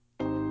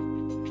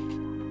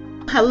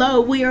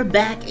Hello, we are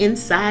back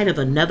inside of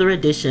another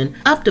edition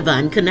of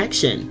Divine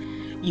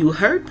Connection. You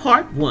heard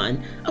part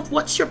one of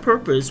What's Your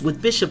Purpose with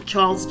Bishop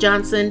Charles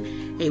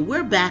Johnson. Hey,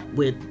 we're back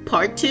with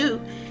part two.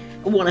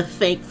 I want to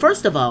thank,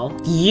 first of all,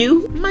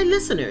 you, my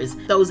listeners,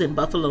 those in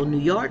Buffalo, New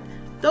York,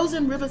 those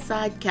in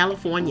Riverside,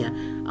 California,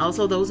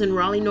 also those in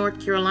Raleigh, North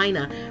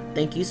Carolina.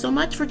 Thank you so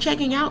much for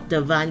checking out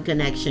Divine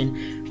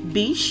Connection.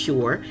 Be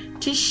sure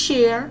to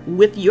share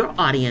with your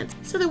audience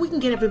so that we can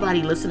get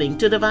everybody listening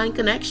to Divine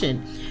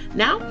Connection.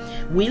 Now,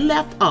 we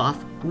left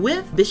off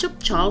with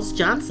Bishop Charles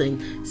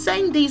Johnson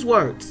saying these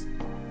words.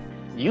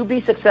 You be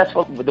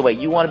successful the way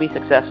you want to be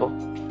successful.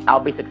 I'll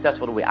be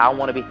successful the way I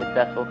want to be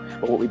successful.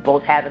 But what we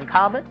both have in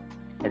common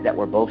is that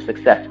we're both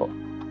successful.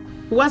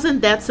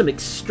 Wasn't that some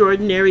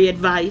extraordinary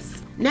advice?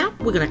 Now,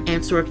 we're going to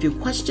answer a few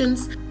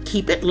questions.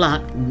 Keep it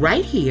locked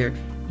right here.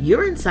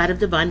 You're inside of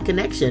Divine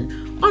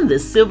Connection on the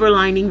Silver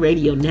Lining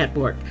Radio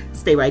Network.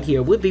 Stay right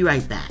here. We'll be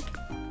right back.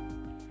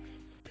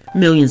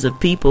 Millions of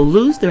people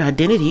lose their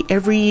identity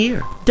every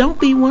year. Don't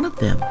be one of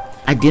them.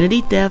 Identity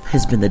theft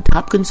has been the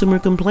top consumer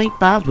complaint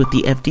filed with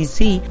the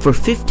FTC for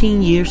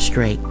 15 years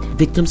straight.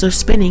 Victims are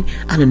spending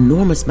an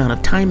enormous amount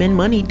of time and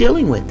money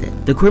dealing with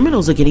it. The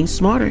criminals are getting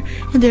smarter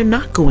and they're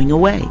not going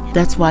away.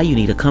 That's why you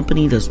need a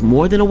company that's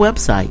more than a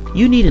website.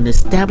 You need an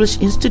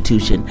established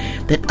institution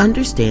that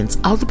understands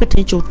all the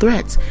potential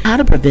threats, how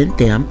to prevent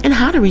them, and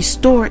how to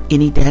restore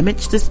any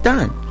damage that's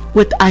done.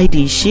 With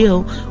ID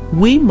Shield,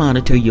 we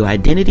monitor your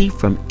identity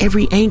from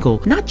every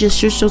angle, not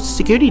just your social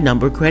security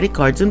number, credit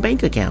cards, and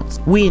bank accounts.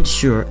 We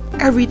ensure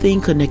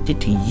everything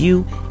connected to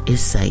you is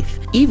safe,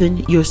 even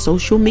your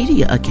social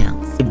media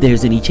accounts. If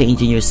there's any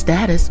change in your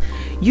status,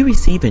 you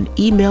receive an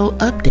email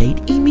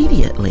update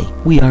immediately.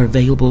 We are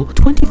available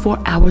 24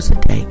 hours a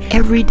day,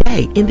 every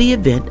day, in the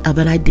event of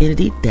an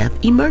identity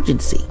theft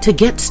emergency. To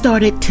get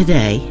started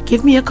today,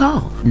 give me a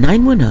call,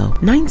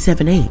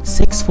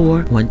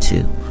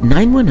 910-978-6412,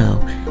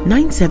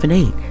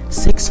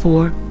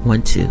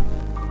 910-978-6412.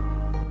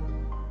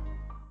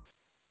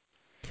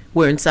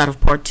 We're inside of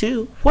part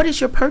two. What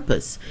is your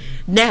purpose?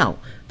 Now,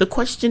 the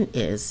question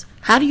is,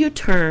 how do you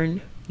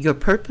turn your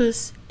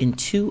purpose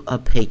into a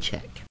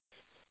paycheck?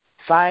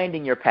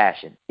 Finding your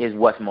passion is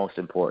what's most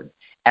important.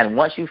 And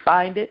once you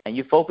find it and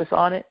you focus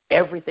on it,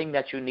 everything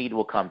that you need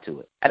will come to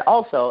it. And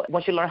also,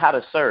 once you learn how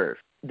to serve,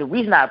 the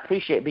reason I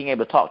appreciate being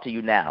able to talk to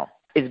you now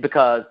is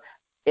because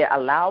it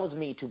allows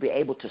me to be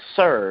able to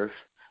serve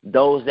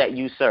those that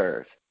you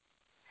serve.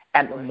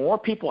 And the more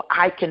people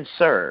I can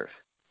serve,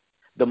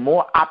 the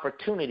more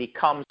opportunity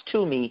comes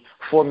to me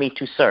for me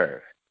to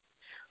serve.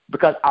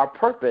 Because our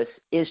purpose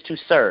is to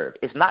serve.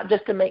 It's not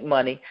just to make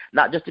money,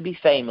 not just to be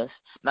famous,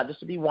 not just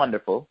to be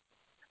wonderful,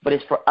 but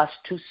it's for us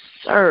to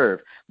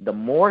serve. The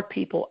more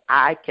people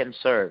I can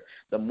serve,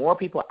 the more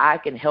people I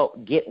can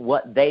help get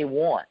what they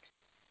want,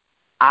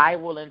 I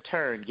will in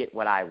turn get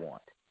what I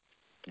want.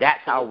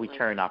 That's how we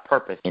turn our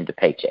purpose into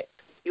paycheck.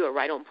 You are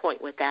right on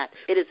point with that.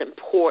 It is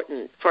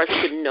important for us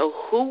to know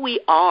who we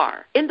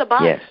are in the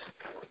body. Yes.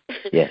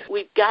 Yes.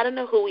 We've got to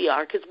know who we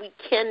are because we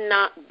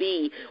cannot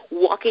be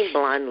walking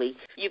blindly.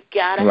 You've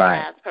got to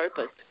have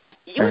purpose.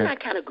 You and I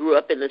kind of grew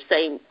up in the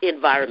same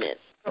environment.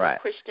 From a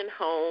Christian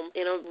home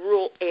in a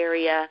rural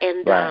area,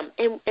 and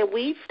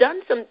we've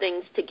done some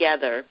things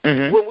together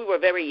when we were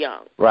very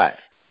young. Right.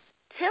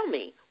 Tell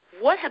me,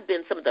 what have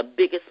been some of the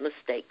biggest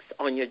mistakes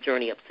on your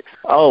journey of success?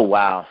 Oh,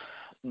 wow.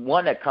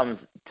 One that comes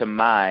to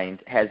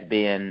mind has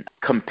been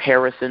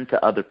comparison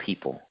to other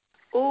people.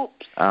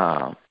 Oops.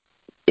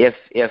 If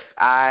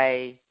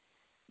I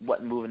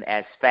wasn't moving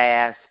as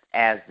fast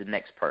as the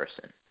next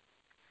person,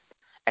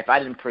 if I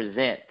didn't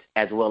present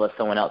as well as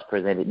someone else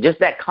presented, just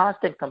that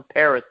constant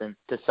comparison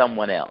to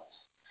someone else.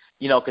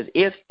 You know, because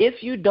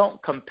if you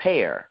don't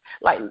compare,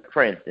 like,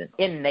 for instance,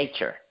 in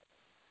nature,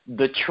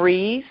 the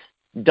trees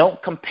don't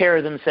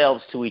compare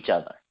themselves to each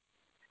other.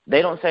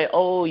 They don't say,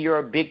 oh, you're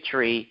a big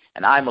tree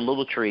and I'm a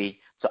little tree,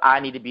 so I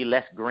need to be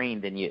less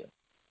green than you.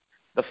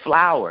 The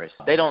flowers,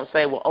 they don't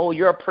say, well, oh,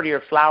 you're a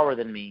prettier flower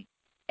than me,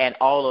 and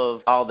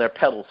all their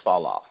petals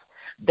fall off.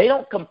 They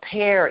don't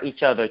compare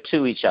each other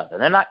to each other.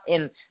 They're not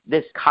in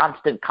this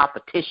constant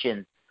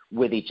competition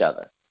with each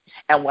other.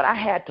 And what I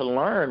had to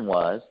learn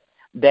was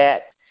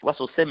that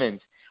Russell Simmons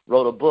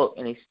wrote a book,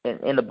 and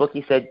in the book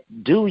he said,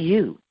 do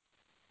you.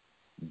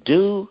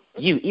 Do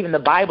you. Even the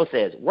Bible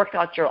says, work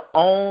out your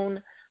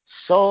own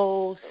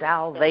soul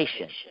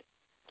salvation.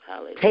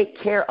 Take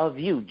care of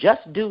you.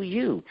 Just do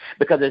you.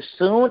 Because as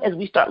soon as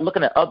we start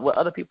looking at what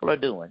other people are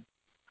doing,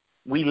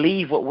 we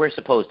leave what we're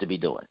supposed to be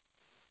doing.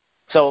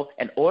 So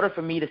in order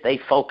for me to stay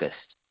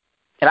focused,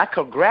 and I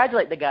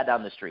congratulate the guy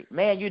down the street,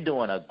 man, you're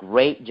doing a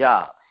great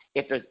job.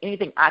 If there's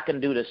anything I can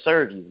do to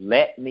serve you,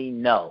 let me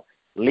know.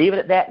 Leave it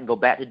at that and go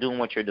back to doing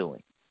what you're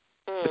doing.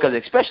 Because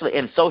especially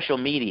in social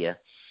media,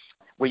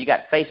 where you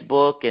got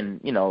Facebook and,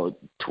 you know,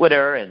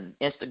 Twitter and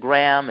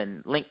Instagram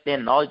and LinkedIn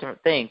and all these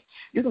different things,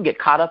 you can get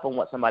caught up on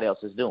what somebody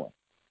else is doing.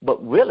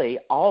 But really,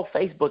 all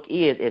Facebook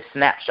is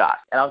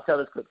snapshots. And I'll tell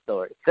this quick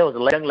story. There was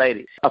a young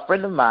lady, a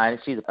friend of mine.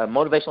 She's a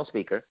motivational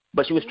speaker,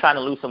 but she was trying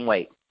to lose some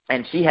weight.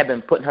 And she had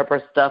been putting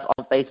her stuff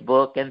on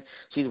Facebook, and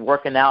she's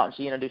working out, and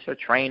she introduced her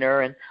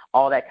trainer and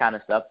all that kind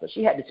of stuff. But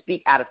she had to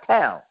speak out of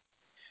town.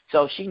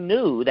 So she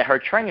knew that her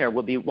trainer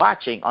would be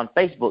watching on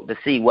Facebook to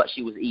see what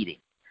she was eating.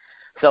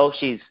 So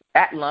she's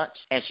at lunch,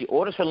 and she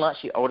orders her lunch.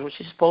 She orders what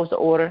she's supposed to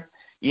order,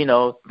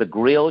 the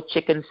grilled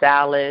chicken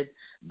salad,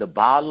 the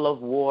bottle of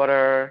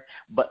water.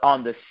 But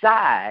on the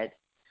side,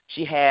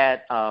 she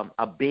had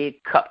a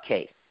big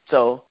cupcake.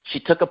 So she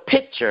took a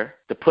picture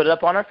to put it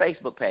up on her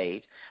Facebook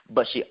page,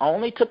 but she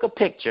only took a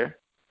picture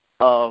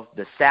of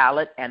the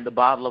salad and the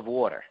bottle of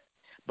water.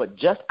 But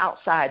just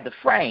outside the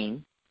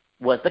frame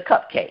was the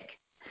cupcake.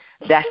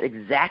 That's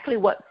exactly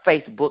what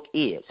Facebook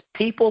is.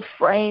 People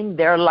frame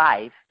their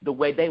life the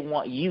way they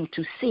want you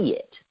to see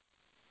it.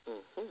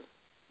 Mm-hmm.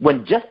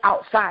 When just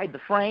outside the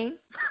frame,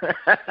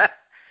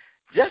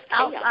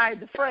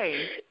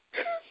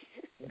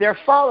 they're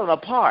falling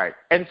apart.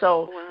 And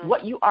so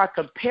what you are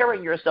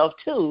comparing yourself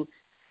to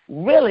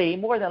really,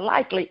 more than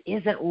likely,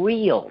 isn't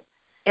real.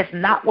 It's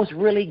not what's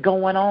really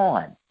going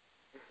on.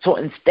 So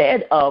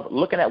instead of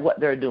looking at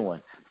what they're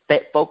doing,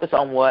 focus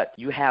on what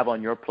you have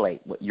on your plate,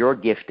 what your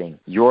gifting,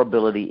 your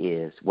ability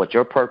is, what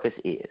your purpose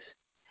is,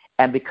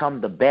 and become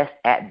the best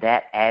at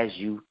that as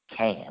you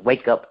can.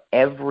 Wake up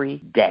every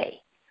day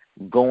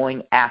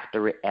going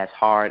after it as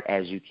hard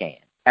as you can.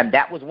 And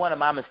that was one of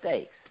my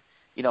mistakes,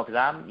 because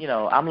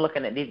I'm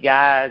looking at these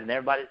guys and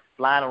everybody's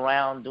flying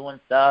around doing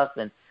stuff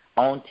and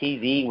on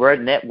TV, we're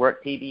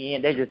network TV,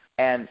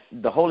 and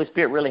the Holy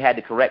Spirit really had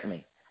to correct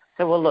me. I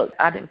said, well, look,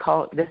 I didn't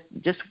call this,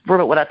 just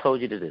remember what I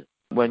told you to do.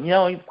 When,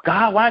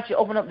 God, why don't you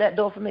open up that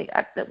door for me?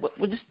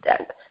 Just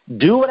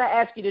do what I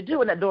ask you to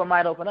do, and that door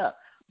might open up.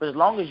 But as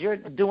long as you're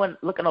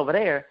looking over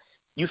there,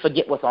 you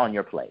forget what's on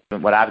your plate,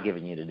 what I've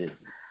given you to do.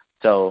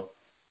 So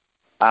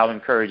I'll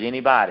encourage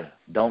anybody,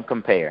 don't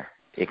compare.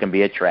 It can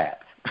be a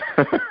trap.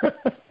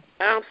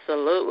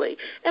 Absolutely.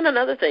 And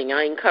another thing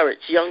I encourage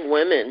young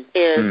women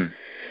is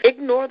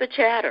ignore the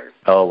chatter.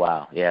 Oh,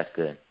 wow. Yeah, that's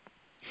good.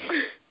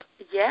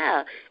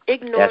 Yeah,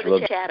 ignore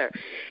the chatter.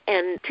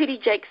 And T.D.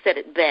 Jakes said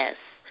it best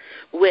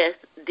with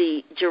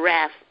the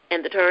giraffe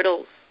and the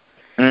turtles.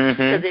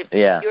 Because if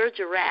you're a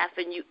giraffe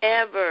and you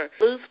ever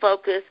lose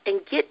focus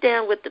and get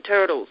down with the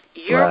turtles,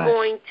 you're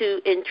going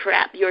to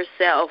entrap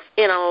yourself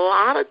in a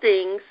lot of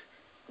things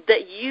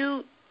that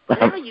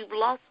now you've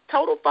lost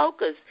total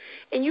focus,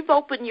 and you've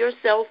opened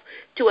yourself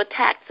to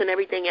attacks and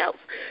everything else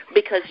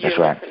because you're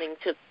listening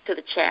to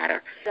the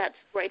chatter. That's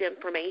great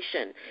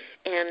information.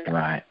 And,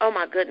 oh,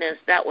 my goodness,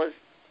 that was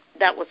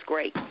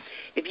great.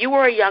 If you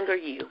were a younger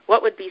you,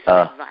 what would be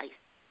some advice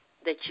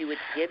that you would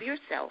give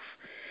yourself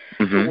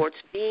towards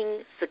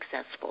being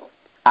successful?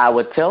 I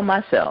would tell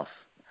myself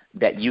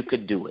that you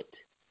could do it.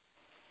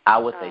 I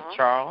would say,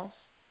 Charles,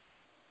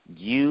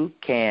 you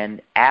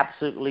can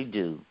absolutely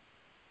do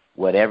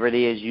whatever it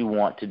is you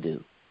want to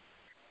do.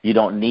 You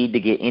don't need to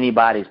get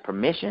anybody's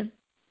permission.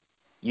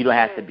 You don't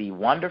have to be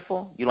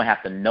wonderful. You don't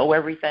have to know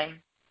everything.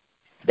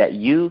 That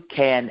you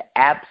can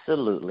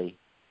absolutely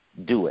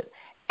do it.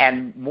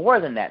 And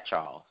more than that,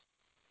 Charles,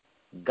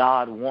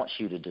 God wants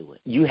you to do it.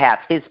 You have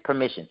his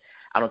permission.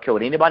 I don't care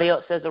what anybody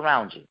else says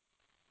around you.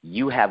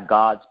 You have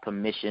God's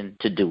permission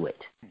to do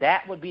it.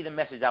 That would be the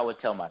message I would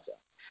tell myself.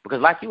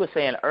 Because like you were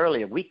saying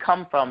earlier, we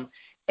come from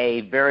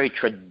a very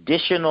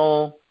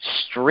traditional,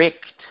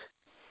 strict,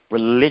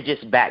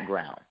 religious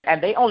background.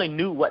 And they only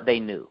knew what they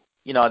knew.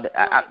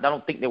 I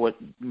don't think they were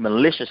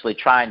maliciously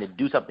trying to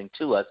do something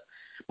to us,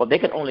 but they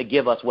could only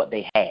give us what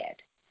they had.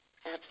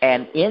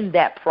 And in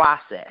that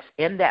process,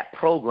 in that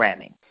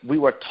programming, we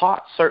were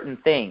taught certain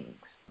things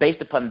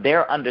based upon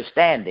their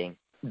understanding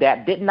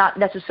that did not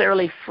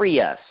necessarily free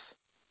us.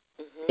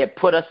 It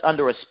put us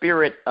under a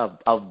spirit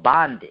of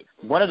bondage.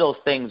 One of those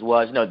things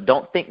was,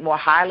 don't think more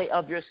highly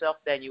of yourself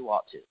than you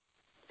ought to.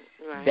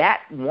 Right.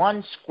 That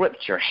one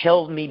scripture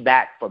held me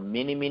back for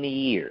many, many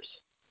years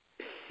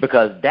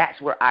because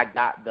that's where I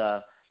got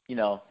the,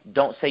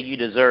 don't say you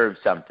deserve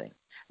something.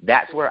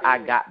 That's where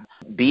I got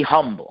be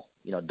humble.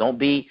 Don't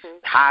be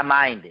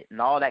high-minded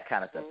and all that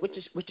kind of stuff, which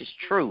is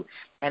true,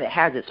 and it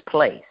has its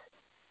place.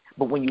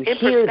 But when you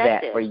hear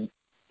that,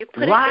 you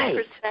put it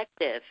in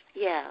perspective,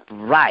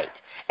 right.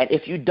 And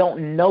if you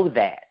don't know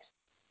that,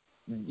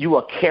 you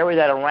will carry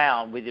that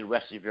around with you the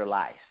rest of your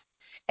life.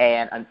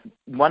 And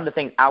one of the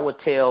things I would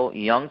tell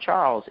young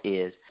Charles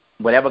is,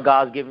 whatever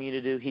God's giving you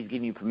to do, he's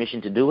giving you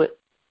permission to do it,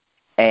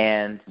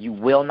 and you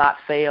will not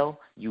fail.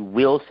 You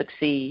will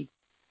succeed.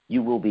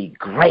 You will be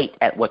great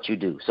at what you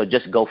do. So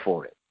just go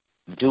for it.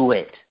 Do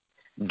it.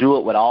 Do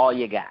it with all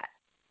you got.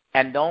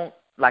 And don't,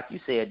 like you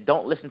said,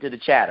 don't listen to the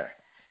chatter,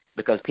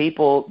 because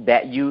people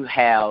that you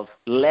have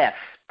left,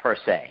 per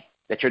se,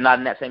 that you're not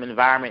in that same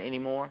environment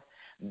anymore,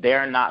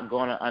 they're not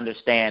going to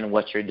understand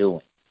what you're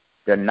doing.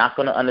 They're not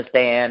going to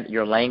understand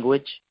your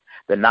language.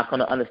 They're not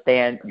going to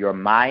understand your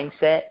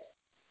mindset.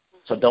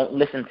 So don't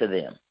listen to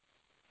them.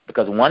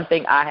 Because one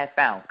thing I have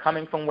found,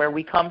 coming from where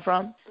we come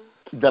from,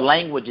 the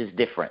language is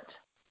different.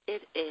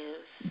 It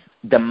is.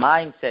 The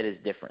mindset is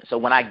different. So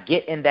when I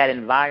get in that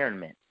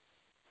environment,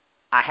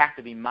 I have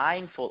to be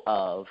mindful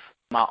of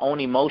my own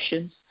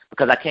emotions,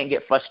 because I can't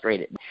get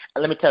frustrated.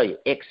 Let me tell you,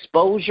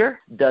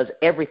 exposure does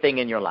everything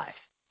in your life.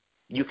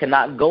 You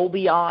cannot go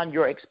beyond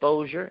your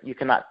exposure. You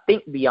cannot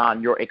think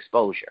beyond your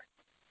exposure.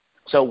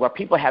 So where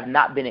people have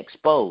not been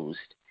exposed,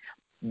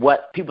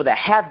 what people that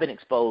have been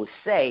exposed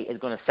say is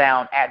going to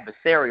sound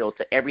adversarial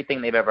to everything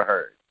they've ever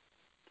heard.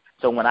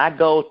 So when I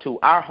go to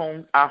our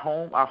home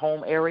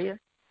area,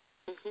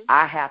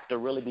 I have to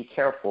really be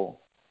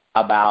careful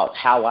about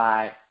how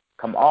I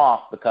come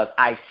off, because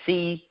I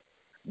see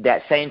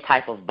that same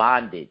type of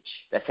bondage,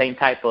 that same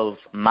type of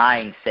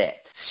mindset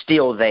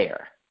still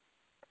there.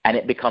 And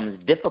it becomes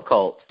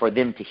difficult for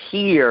them to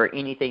hear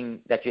anything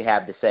that you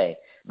have to say,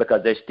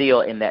 because they're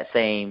still in that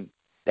same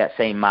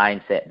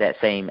mindset, that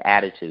same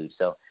attitude.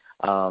 So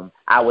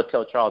I would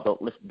tell Charles,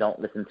 don't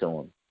listen to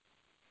them.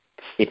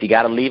 If you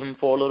got to leave them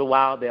for a little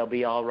while, they'll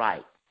be all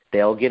right.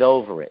 They'll get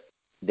over it.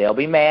 They'll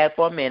be mad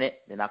for a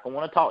minute. They're not going to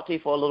want to talk to you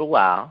for a little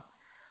while,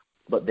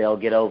 but they'll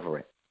get over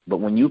it.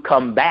 But when you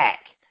come back,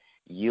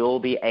 you'll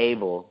be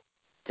able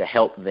to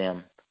help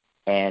them,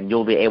 and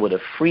you'll be able to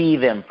free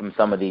them from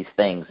some of these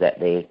things that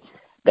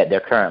they're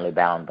currently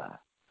bound by.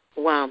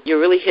 Wow, you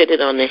really hit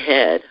it on the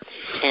head,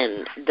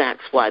 and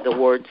that's why the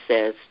word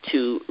says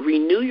to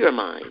renew your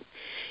mind.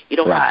 You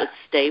don't have to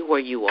stay where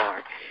you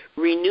are.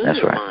 Renew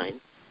your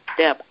mind.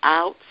 Step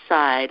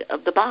outside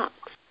of the box.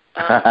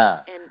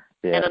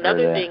 And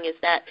another thing is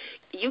that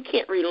you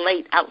can't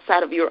relate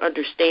outside of your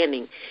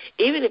understanding.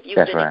 Even if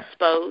you've been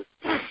exposed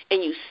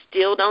and you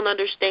still don't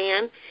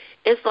understand,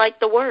 it's like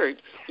the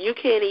word. You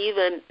can't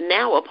even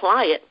now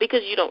apply it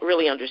because you don't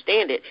really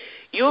understand it.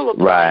 You'll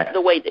apply it the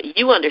way that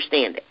you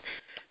understand it.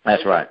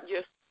 That's right.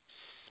 Just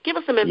give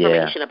us some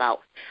information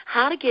about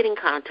how to get in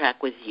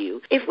contact with you.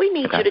 If we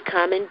need you to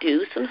come and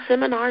do some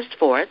seminars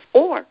for us,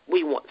 or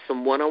we want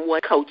some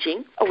one-on-one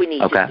coaching, or we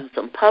need you to do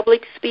some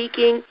public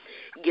speaking,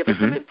 give us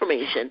some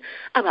information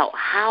about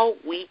how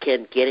we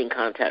can get in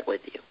contact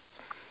with you.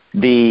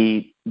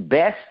 The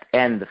best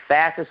and the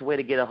fastest way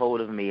to get a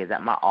hold of me is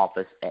at my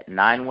office at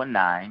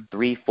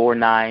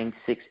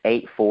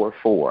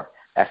 919-349-6844.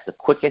 That's the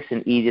quickest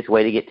and easiest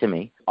way to get to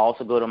me.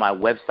 Also go to my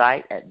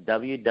website at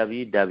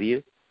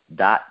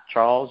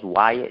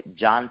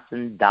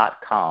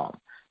www.charleswyattjohnson.com.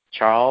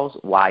 Charles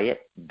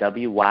Wyatt,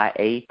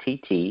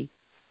 W-Y-A-T-T,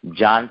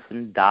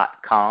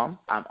 Johnson.com.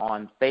 I'm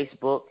on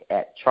Facebook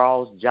at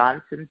Charles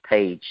Johnson,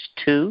 page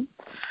 2.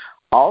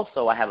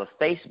 Also, I have a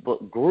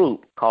Facebook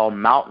group called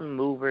Mountain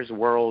Movers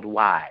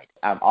Worldwide.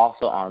 I'm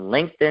also on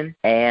LinkedIn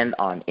and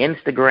on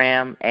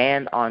Instagram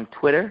and on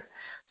Twitter.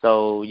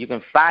 So you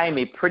can find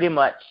me pretty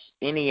much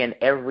any and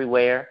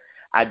everywhere.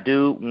 I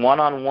do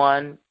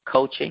one-on-one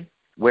coaching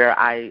where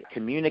I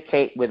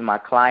communicate with my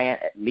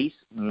client at least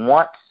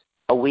once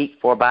a week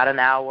for about an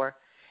hour,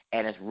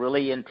 and it's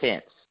really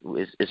intense.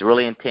 It's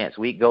really intense.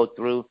 We go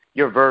through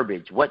your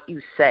verbiage, what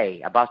you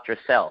say about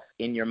yourself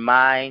in your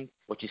mind,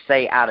 what you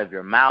say out of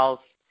your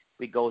mouth.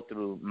 We go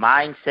through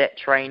mindset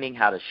training,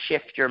 how to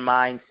shift your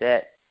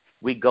mindset.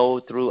 We go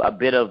through a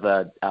bit of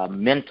a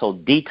mental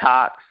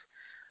detox.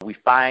 We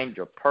find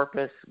your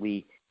purpose.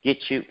 We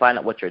find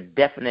out what your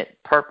definite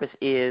purpose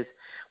is.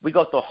 We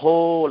go through a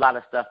whole lot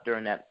of stuff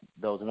during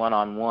those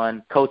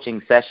one-on-one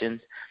coaching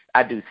sessions.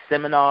 I do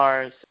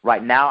seminars.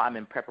 Right now I'm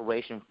in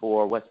preparation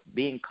for what's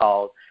being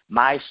called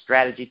My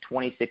Strategy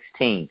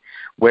 2016,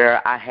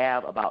 where I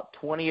have about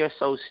 20 or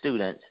so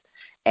students,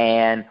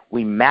 and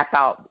we map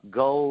out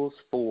goals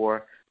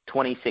for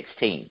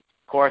 2016.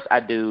 Of course, I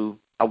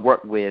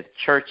work with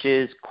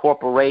churches,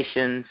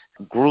 corporations,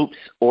 groups,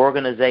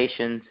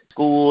 organizations,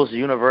 schools,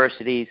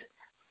 universities,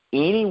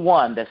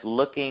 anyone that's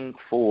looking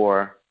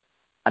for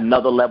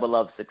another level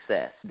of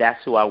success. That's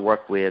who I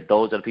work with.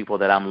 Those are the people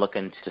that I'm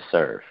looking to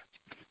serve.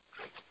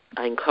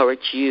 I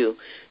encourage you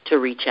to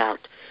reach out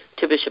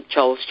to Bishop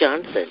Charles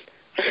Johnson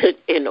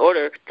in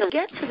order to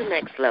get to the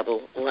next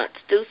level. Let's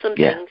do some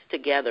things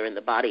together in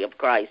the body of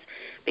Christ,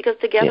 because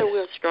together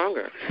we're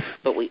stronger.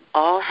 But we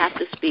all have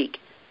to speak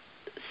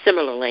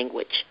similar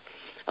language,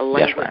 a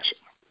language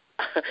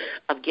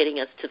of getting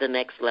us to the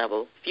next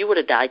level. If you were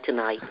to die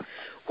tonight,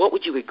 what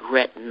would you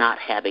regret not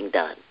having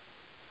done?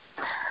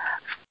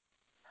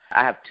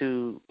 I have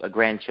 2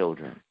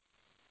 grandchildren,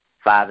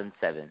 5 and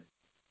 7.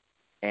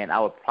 And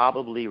I would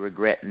probably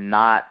regret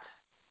not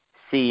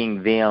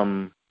seeing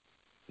them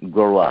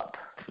grow up,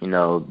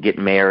 get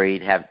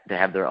married, have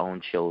their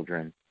own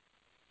children.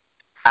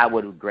 I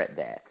would regret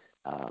that.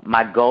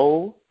 My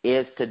goal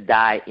is to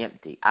die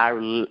empty. I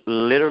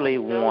literally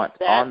want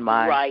on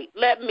my... right.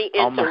 Let me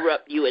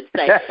interrupt you and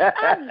say,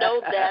 I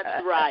know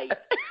that's right.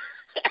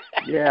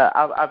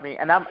 I mean,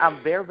 and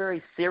I'm very,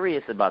 very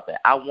serious about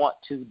that. I want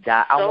to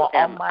die. I want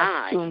on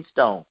my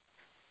tombstone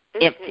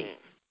empty.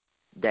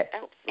 That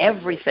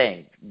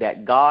everything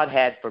that God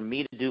had for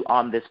me to do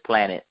on this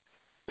planet,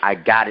 I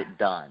got it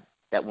done.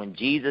 That when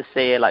Jesus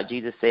said,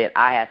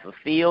 I have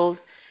fulfilled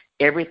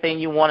everything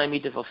you wanted me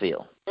to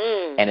fulfill,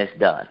 and it's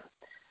done.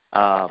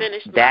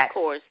 Finished my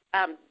course.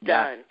 I'm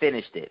done. I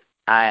finished it.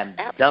 I am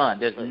done.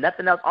 There's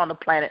nothing else on the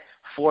planet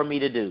for me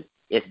to do.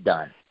 It's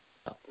done.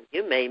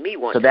 You made me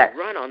want to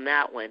run on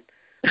that one.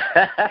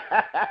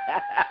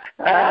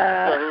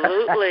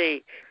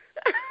 Absolutely.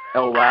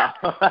 Oh, wow.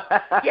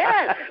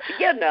 Yes,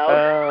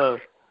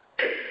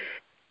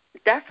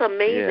 That's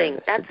amazing. Yeah,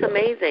 that's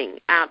amazing.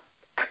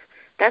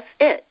 That's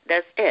it.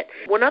 That's it.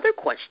 One other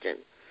question.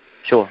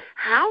 Sure.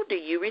 How do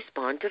you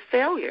respond to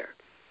failure?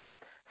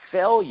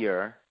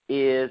 Failure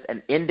is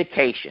an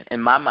indication,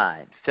 in my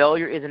mind,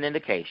 failure is an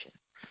indication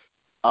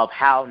of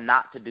how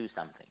not to do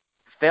something.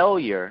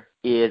 Failure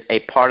is a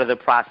part of the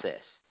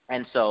process.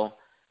 And so,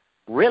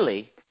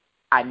 really,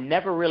 I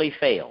never really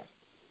fail.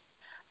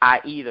 I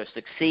either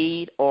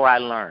succeed or I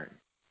learn,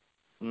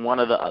 one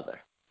or the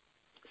other.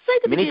 Say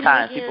the Many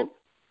times again.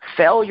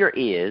 failure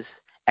is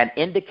an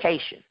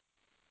indication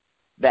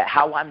that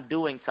how I'm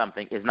doing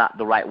something is not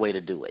the right way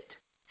to do it.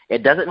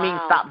 It doesn't mean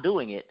stop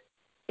doing it.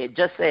 It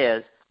just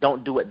says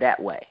don't do it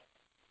that way.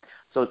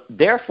 So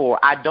therefore,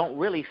 I don't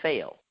really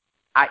fail.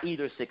 I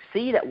either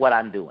succeed at what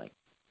I'm doing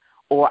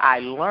or I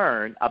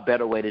learn a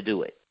better way to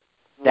do it.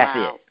 That's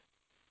it.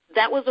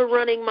 That was a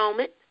running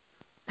moment.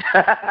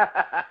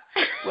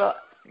 Well,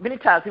 many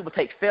times people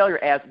take failure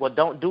as, well,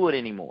 don't do it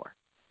anymore.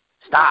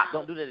 Stop,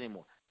 don't do that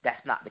anymore.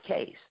 That's not the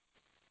case.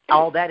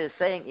 All that is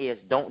saying is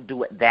don't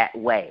do it that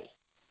way.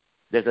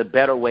 There's a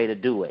better way to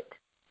do it.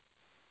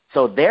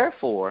 So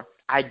therefore,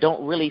 I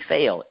don't really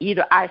fail.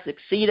 Either I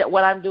succeed at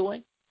what I'm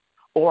doing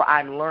or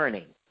I'm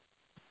learning,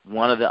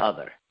 one or the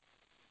other.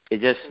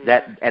 It's just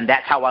that, and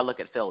that's how I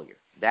look at failure.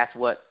 That's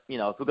what,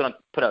 if we're going to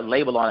put a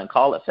label on it and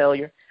call it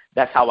failure,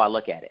 that's how I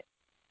look at it.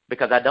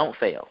 Because I don't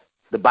fail.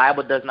 The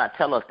Bible does not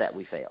tell us that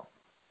we fail.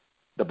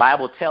 The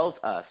Bible tells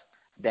us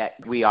that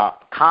we are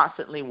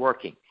constantly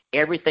working.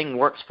 Everything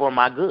works for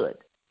my good.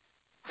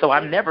 So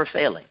I'm never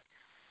failing.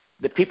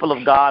 The people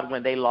of God,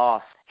 when they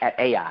lost at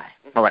Ai,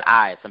 or at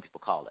Ai, as some people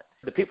call it,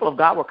 the people of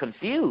God were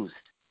confused.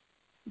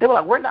 They were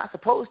like, we're not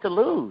supposed to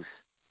lose.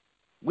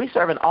 We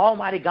serve an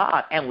almighty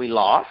God, and we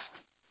lost.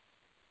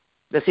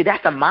 But see,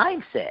 that's a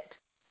mindset.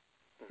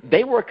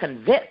 They were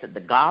convinced that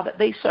the God that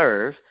they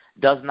serve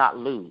does not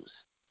lose.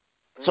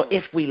 So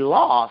if we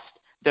lost,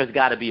 there's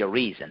got to be a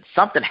reason.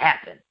 Something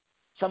happened.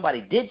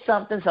 Somebody did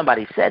something.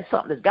 Somebody said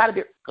something. There's got to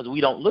be, because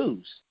we don't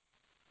lose.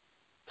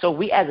 So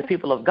we, as the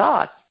people of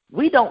God,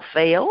 we don't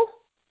fail.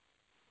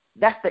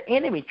 That's the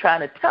enemy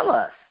trying to tell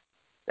us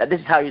that this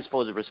is how you're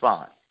supposed to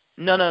respond.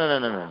 No.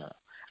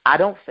 I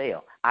don't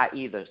fail. I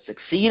either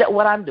succeed at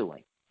what I'm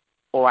doing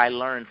or I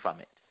learn from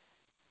it.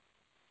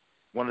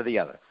 One or the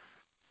other.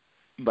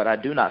 But I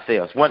do not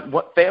fail.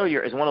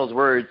 Failure is one of those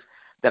words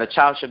that a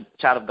child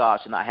of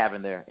God should not have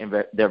in their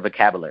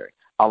vocabulary,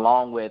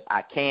 along with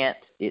I can't,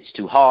 it's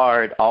too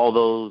hard, all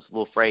those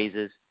little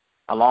phrases,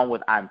 along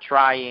with I'm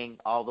trying,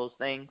 all those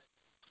things.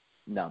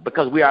 No,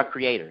 because we are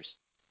creators.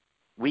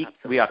 We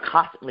are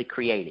constantly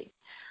creating.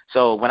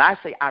 So when I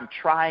say I'm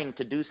trying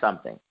to do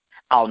something,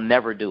 I'll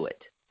never do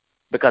it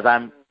because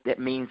it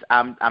means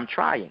I'm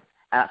trying.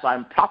 And so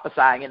I'm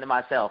prophesying into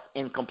myself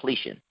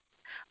incompletion.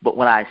 But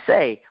when I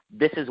say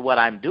this is what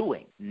I'm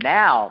doing,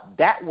 now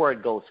that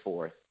word goes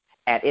forth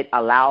and it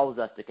allows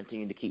us to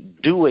continue to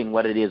keep doing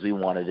what it is we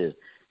want to do.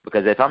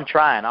 Because if I'm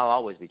trying, I'll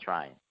always be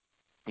trying.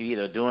 You're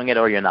either doing it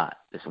or you're not.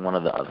 It's one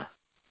or the other.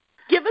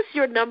 Give us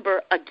your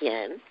number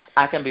again.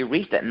 I can be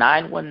reached at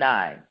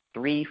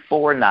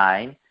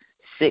 919-349-6844.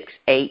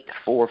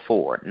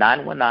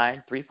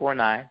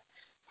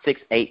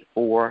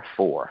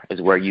 919-349-6844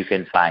 is where you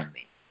can find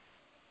me.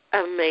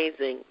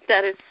 Amazing.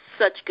 That is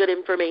such good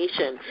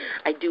information.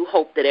 I do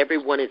hope that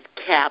everyone is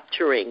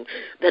capturing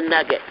the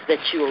nuggets that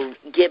you're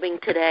giving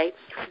today,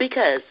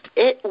 because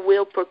it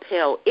will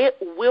propel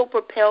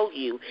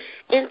you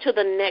into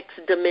the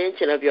next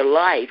dimension of your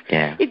life.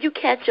 Yeah. If you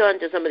catch on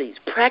to some of these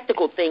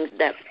practical things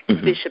that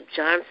Bishop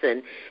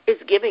Johnson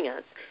is giving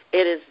us,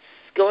 it is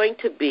going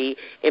to be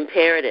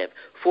imperative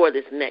for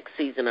this next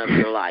season of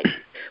your life.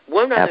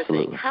 One other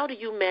thing, how do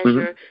you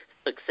measure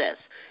success?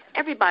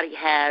 Everybody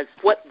has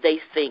what they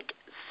think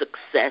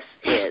success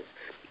is.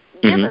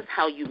 Give us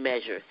how you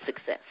measure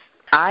success.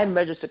 I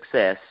measure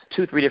success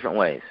 2-3 different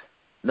ways.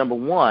 Number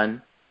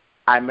one,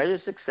 I measure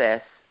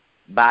success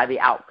by the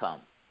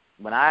outcome.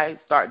 When I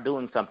start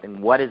doing something,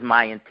 what is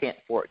my intent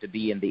for it to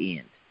be in the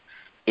end?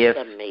 That's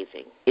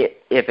amazing.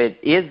 If it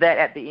is that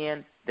at the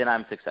end, then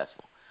I'm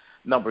successful.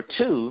 Number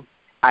two,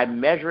 I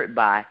measure it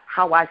by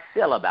how I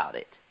feel about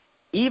it.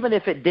 Even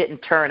if it didn't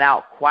turn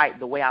out quite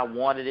the way I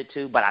wanted it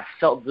to, but I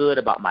felt good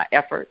about my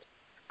effort.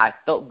 I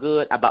felt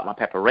good about my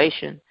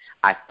preparation.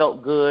 I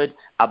felt good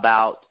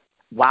about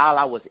while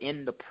I was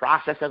in the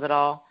process of it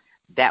all,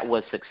 that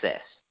was success.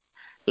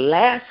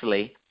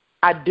 Lastly,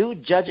 I do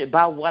judge it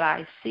by what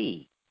I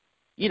see.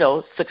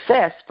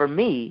 Success for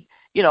me,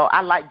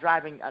 I like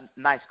driving a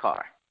nice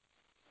car.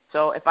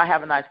 So if I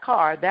have a nice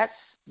car, that's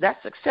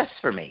success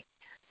for me.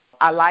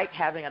 I like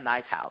having a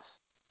nice house.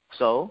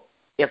 So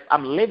if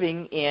I'm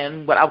living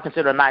in what I would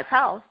consider a nice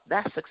house,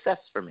 that's success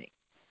for me.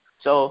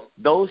 So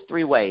those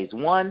 3 ways.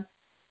 One,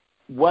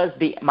 was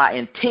my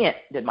intent,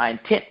 did my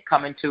intent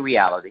come into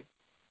reality?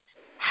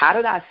 How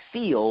did I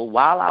feel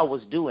while I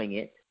was doing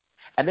it?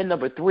 And then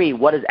number 3,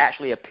 what is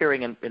actually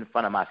appearing in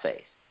front of my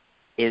face?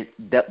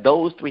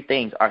 Those three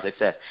things are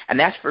success. And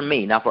that's for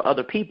me. Now, for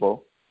other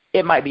people,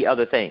 it might be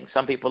other things.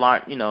 Some people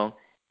aren't,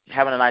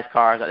 having a nice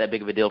car is not that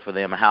big of a deal for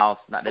them. A house,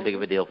 not that big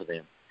of a deal for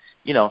them.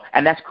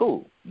 And that's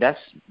cool. That's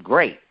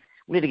great.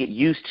 We need to get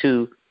used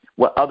to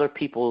what other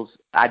people's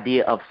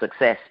idea of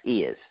success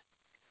is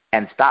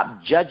and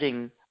stop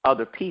judging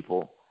other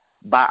people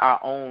by our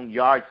own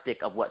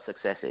yardstick of what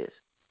success is.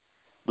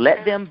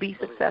 Let them be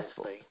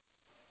successful.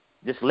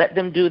 Just let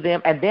them do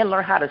them, and then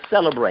learn how to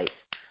celebrate.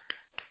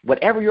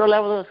 Whatever your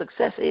level of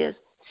success is,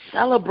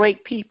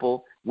 celebrate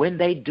people when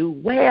they do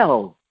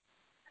well.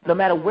 No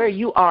matter where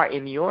you are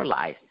in your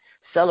life,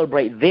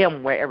 celebrate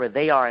them wherever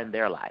they are in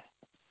their life.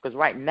 Because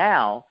right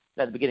now,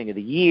 at the beginning of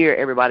the year,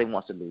 everybody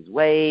wants to lose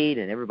weight,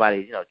 and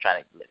everybody's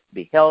trying to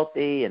be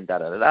healthy and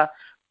da-da-da-da.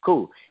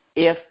 Cool.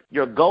 If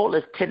your goal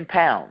is 10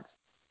 pounds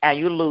and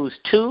you lose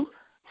 2,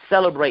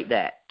 celebrate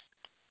that.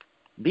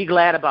 Be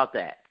glad about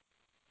that,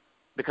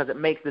 because it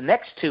makes the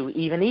next 2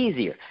 even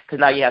easier, because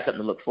now you have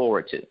something to look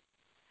forward to.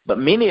 But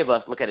many of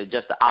us look at it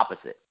just the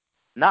opposite.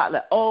 Not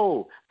like,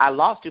 oh, I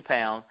lost 2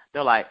 pounds.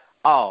 They're like,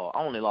 oh, I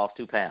only lost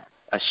 2 pounds.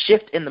 A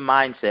shift in the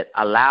mindset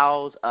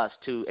allows us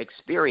to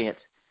experience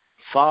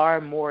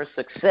far more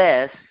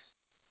success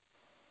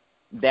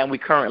than we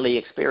currently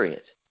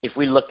experience if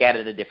we look at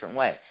it a different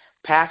way.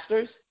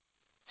 Pastors,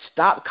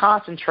 stop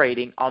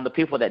concentrating on the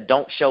people that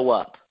don't show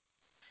up.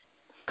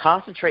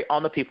 Concentrate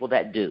on the people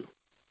that do.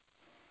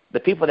 The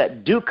people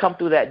that do come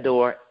through that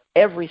door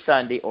every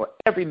Sunday or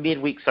every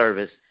midweek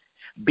service,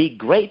 be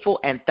grateful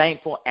and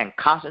thankful and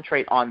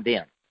concentrate on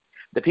them.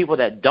 The people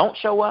that don't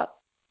show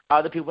up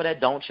are the people that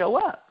don't show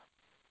up.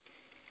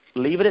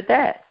 Leave it at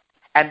that.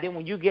 And then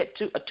when you get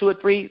 2 or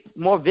 3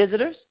 more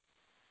visitors,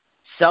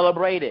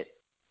 celebrate it.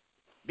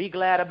 Be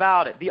glad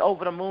about it. Be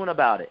over the moon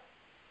about it.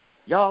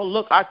 Y'all,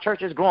 look, our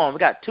church is growing. We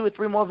got 2 or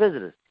 3 more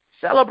visitors.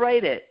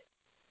 Celebrate it.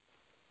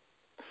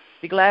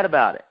 Be glad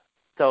about it.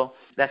 So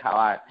that's how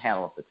I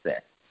handle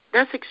success.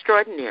 That's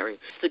extraordinary.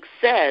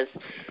 Success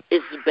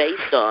is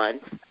based on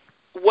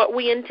what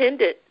we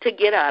intended to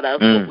get out of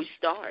when we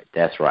start.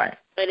 That's right.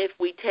 And if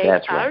we take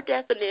our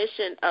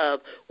definition of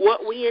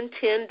what we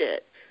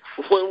intended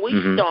when we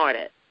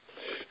started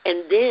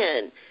and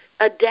then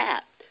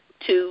adapt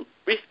to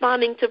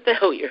responding to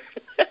failure,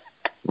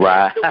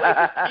 right.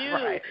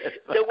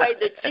 the way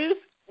that you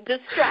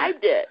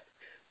described it,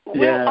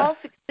 we'll all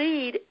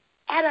succeed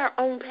at our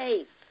own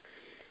pace.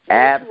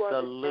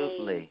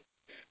 Absolutely.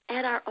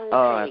 At our own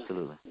pace.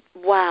 Absolutely.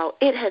 Wow,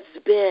 it has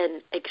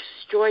been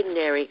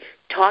extraordinary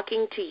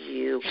talking to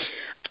you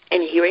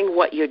and hearing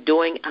what you're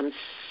doing. I'm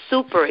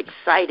super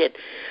excited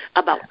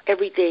about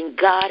everything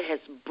God has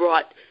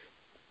brought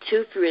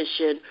to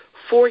fruition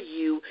for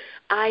you.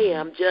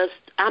 I'm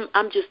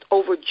just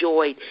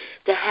overjoyed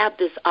to have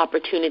this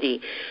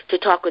opportunity to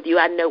talk with you.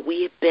 I know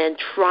we have been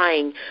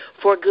trying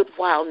for a good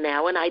while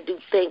now, and I do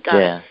thank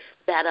God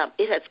that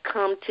it has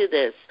come to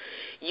this.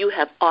 You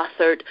have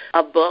authored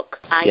a book,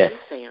 I Am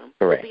Sam.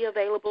 Correct. Will be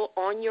available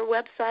on your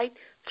website,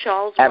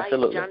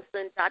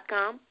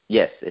 charleswrightjohnson.com?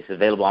 Yes, it's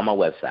available on my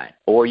website.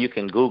 Or you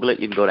can Google it.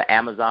 You can go to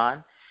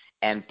Amazon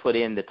and put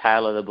in the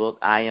title of the book,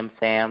 I Am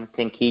Sam,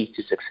 10 Keys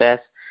to Success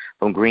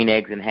from Green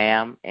Eggs and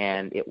Ham,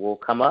 and it will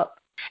come up.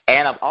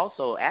 And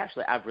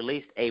I've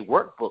released a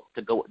workbook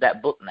to go with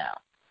that book now.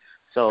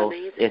 So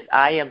Amazing. It's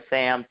I Am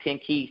Sam, 10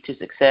 Keys to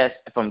Success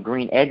from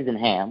Green Eggs and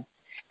Ham.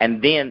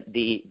 And then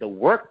the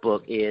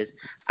workbook is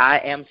I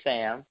Am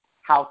Sam,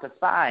 How to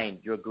Find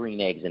Your Green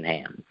Eggs and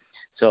Ham.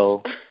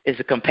 So it's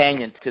a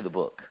companion to the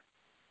book.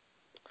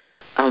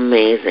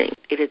 Amazing.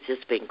 It has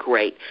just been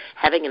great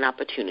having an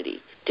opportunity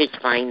to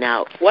find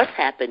out what's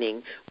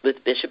happening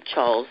with Bishop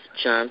Charles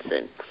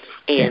Johnson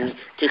and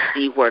to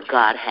see where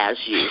God has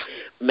you.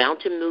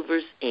 Mountain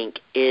Movers, Inc.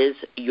 is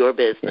your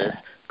business.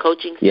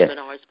 Coaching,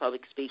 seminars,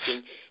 public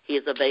speaking, he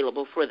is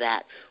available for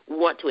that. We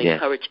want to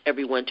encourage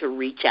everyone to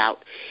reach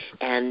out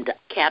and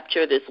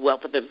capture this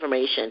wealth of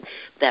information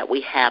that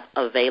we have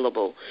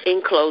available.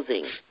 In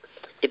closing,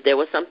 if there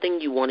was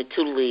something you wanted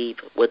to leave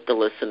with the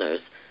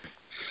listeners,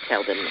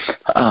 tell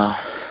them.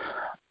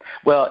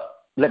 Well,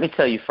 let me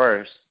tell you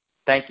first,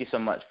 thank you so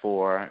much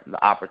for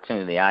the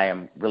opportunity. I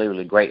am really,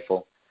 really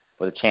grateful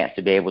for the chance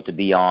to be able to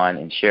be on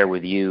and share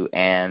with you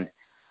and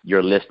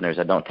your listeners.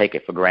 I don't take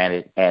it for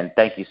granted. And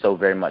thank you so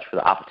very much for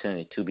the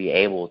opportunity to be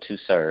able to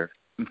serve.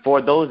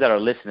 For those that are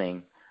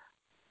listening,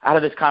 out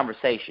of this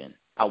conversation,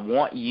 I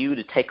want you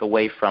to take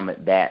away from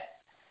it that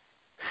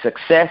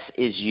success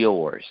is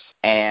yours.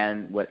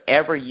 And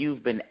whatever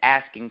you've been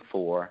asking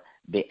for,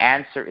 the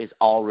answer is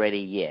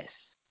already yes.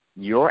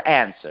 Your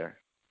answer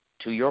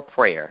to your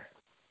prayer,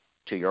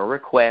 to your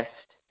request,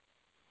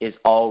 is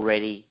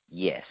already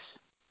yes.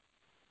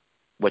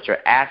 What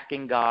you're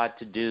asking God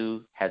to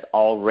do has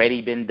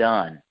already been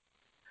done.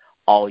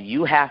 All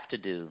you have to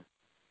do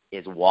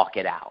is walk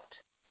it out.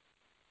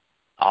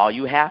 All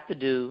you have to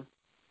do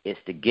is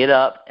to get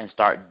up and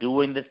start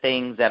doing the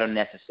things that are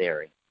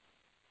necessary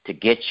to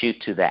get you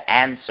to the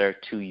answer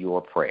to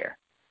your prayer.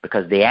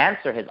 Because the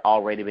answer has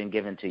already been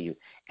given to you,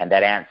 and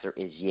that answer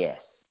is yes.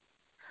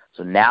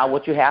 So now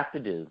what you have to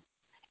do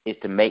is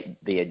to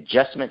make the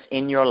adjustments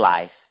in your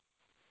life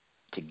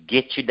to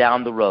get you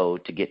down the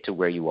road to get to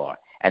where you are.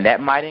 And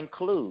that might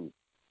include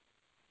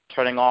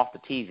turning off the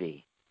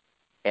TV.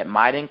 It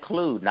might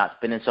include not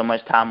spending so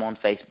much time on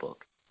Facebook.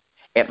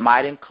 It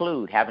might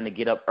include having to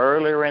get up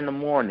earlier in the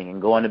morning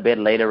and going to bed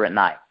later at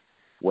night.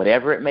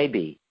 Whatever it may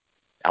be,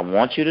 I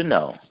want you to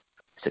know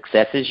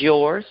success is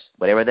yours,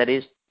 whatever that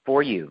is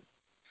for you,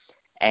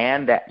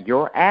 and that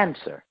your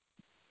answer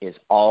is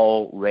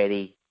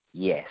already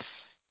yes.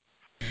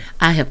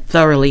 I have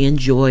thoroughly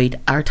enjoyed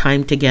our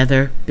time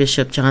together,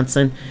 Bishop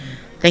Johnson.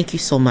 Thank you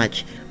so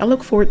much. I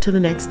look forward to the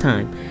next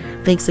time.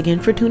 Thanks again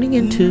for tuning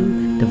in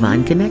to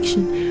Divine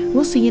Connection.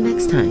 We'll see you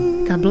next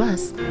time. God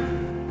bless.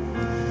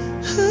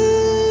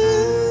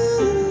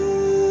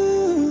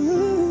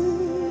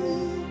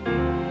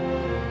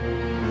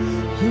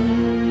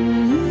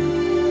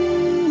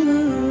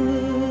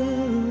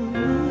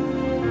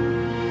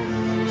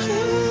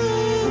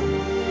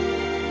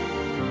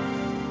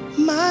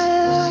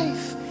 My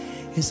life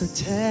is a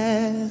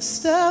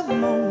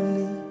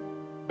testimony.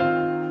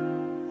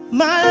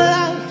 My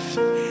life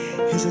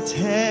is a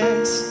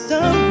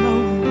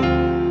testimony.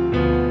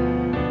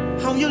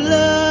 How your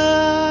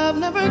love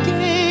never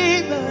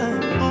gave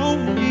up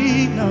on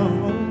me, no.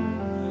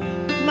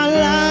 My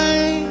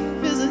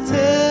life is a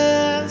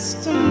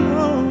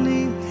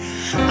testimony.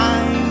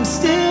 I'm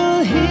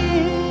still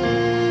here.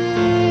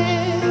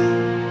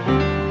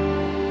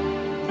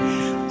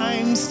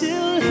 I'm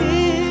still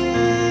here.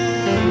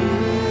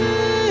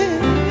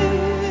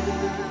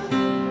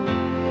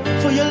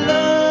 For your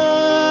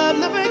love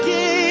never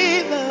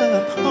gave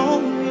up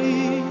on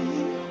me.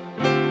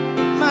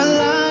 My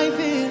life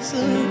is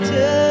a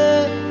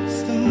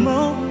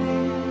testimony.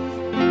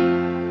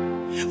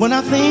 When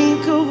I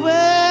think of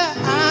where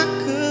I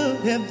could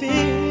have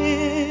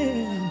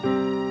been,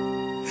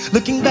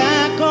 looking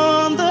back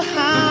on the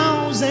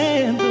hows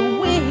and the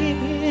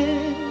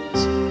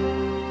wins,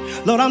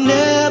 Lord, I'll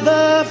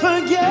never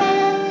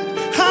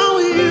forget how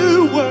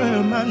you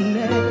were my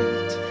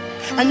net,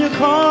 and you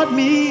caught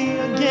me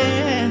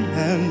again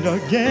and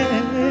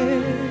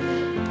again.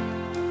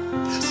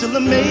 Still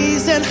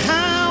amazed at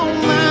how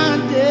my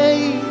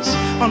days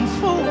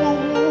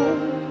unfold.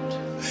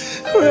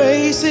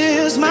 Grace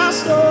is my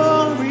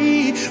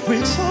story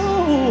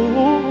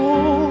retold.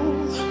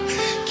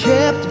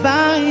 Kept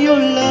by your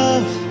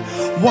love,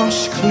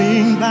 washed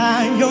clean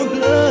by your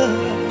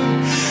blood.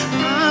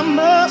 I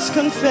must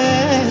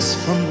confess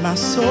from my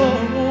soul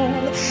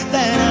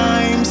that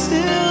I'm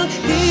still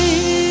here.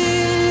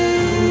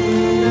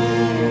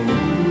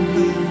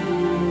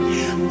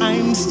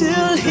 I'm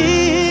still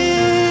here.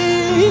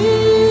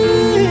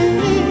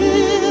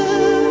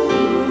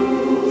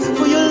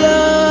 For your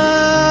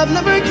love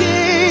never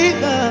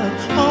gave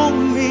up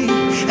on me.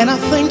 And I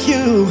thank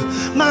you,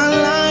 my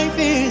life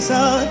is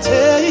a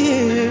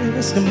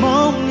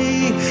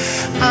testimony.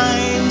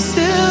 I'm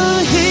still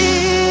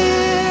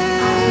here.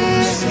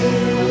 I'm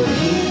still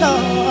here.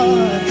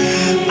 Lord,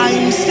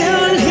 I'm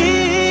still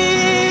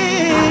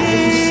here.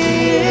 I'm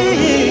still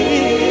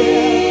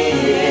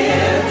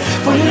here.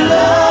 For your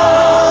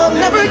love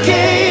never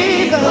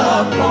gave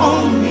up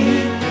on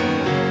me.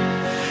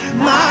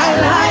 My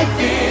life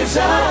is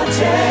a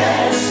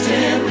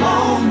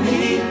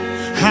testimony.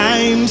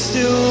 I'm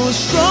still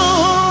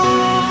strong.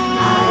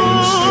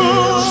 I'm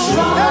still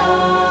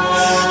strong.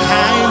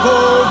 I've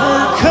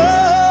overcome.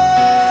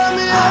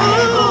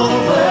 I've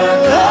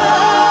overcome.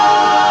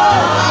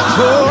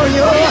 For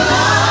your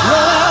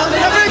love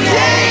never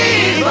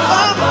gave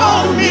up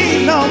on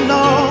me. No,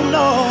 no,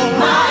 no.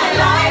 My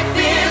life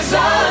is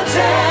a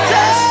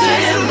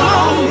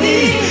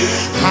testimony.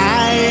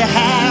 I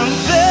have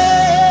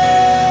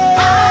faith.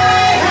 I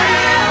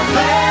have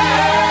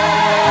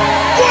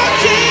faith.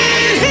 Walk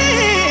in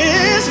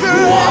His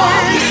grace.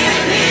 Walk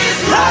in His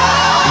grace.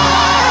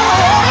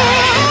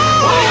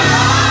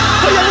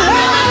 For your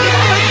love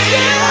never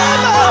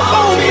gave up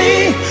on me.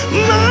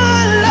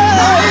 My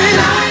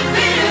life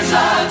is a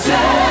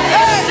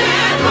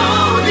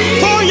testimony.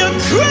 For your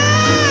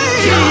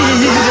grace.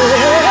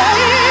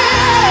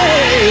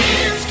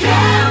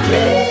 Can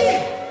be.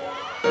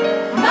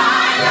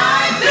 My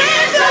life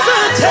is a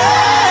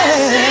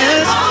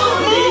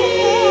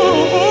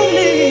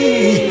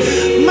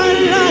testimony. My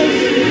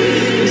life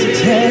is a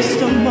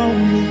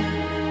testimony.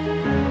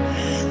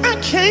 I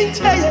can't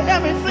tell you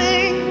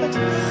everything, but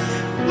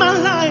my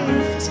life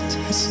is a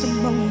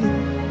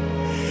testimony.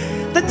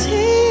 The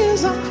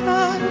tears I've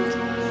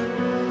cried,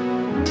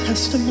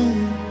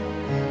 testimony.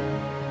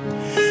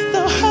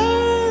 The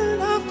hurt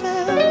I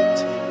felt,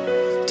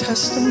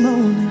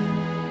 testimony.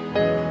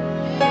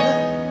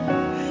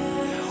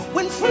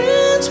 When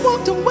friends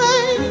walked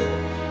away,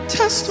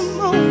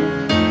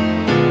 testimony.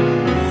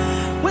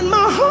 When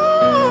my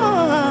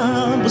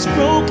heart was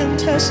broken,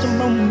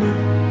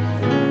 testimony.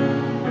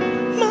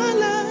 My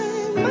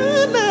life,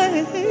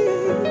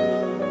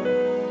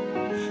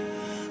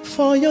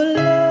 for your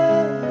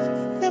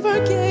love never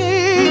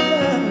gave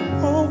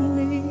up on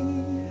me.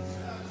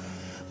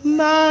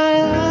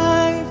 My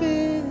life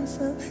is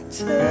a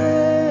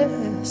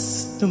testimony.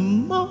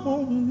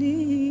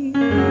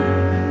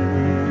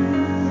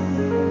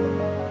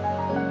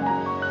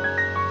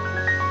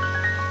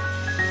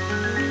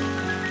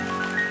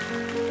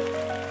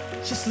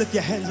 Just lift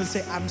your hands and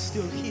say, I'm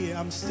still here,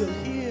 I'm still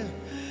here.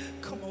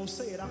 Come on,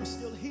 say it, I'm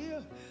still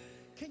here.